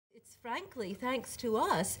Frankly, thanks to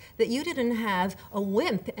us, that you didn't have a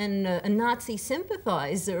wimp and a Nazi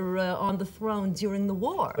sympathizer on the throne during the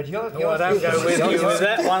war. But your I don't go with you with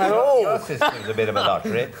that one at all. Your system's a bit of a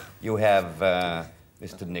lottery. You have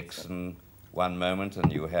Mr. Nixon one moment,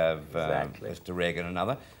 and you have Exactly. Mr. Reagan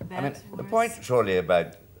another. That's the worse. point surely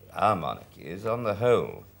about our monarchy is, on the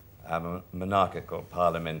whole, our monarchical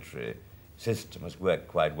parliamentary system has worked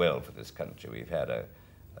quite well for this country. We've had a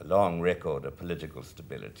long record of political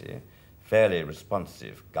stability, fairly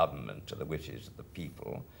responsive government to the wishes of the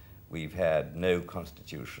people. We've had no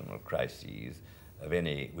constitutional crises of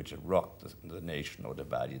any which have rocked the nation or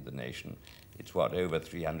divided the nation. It's over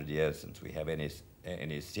 300 years since we have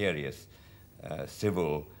any serious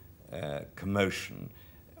civil commotion.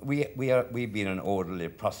 We've been an orderly,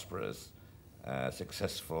 prosperous,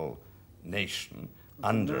 successful nation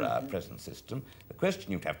under our present system. The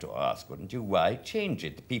question you'd have to ask, wouldn't you, why change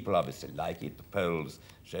it? The people obviously like it, the polls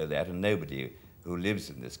show that, and nobody who lives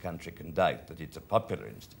in this country can doubt that it's a popular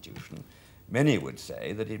institution. Many would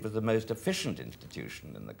say that it was the most efficient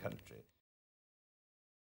institution in the country.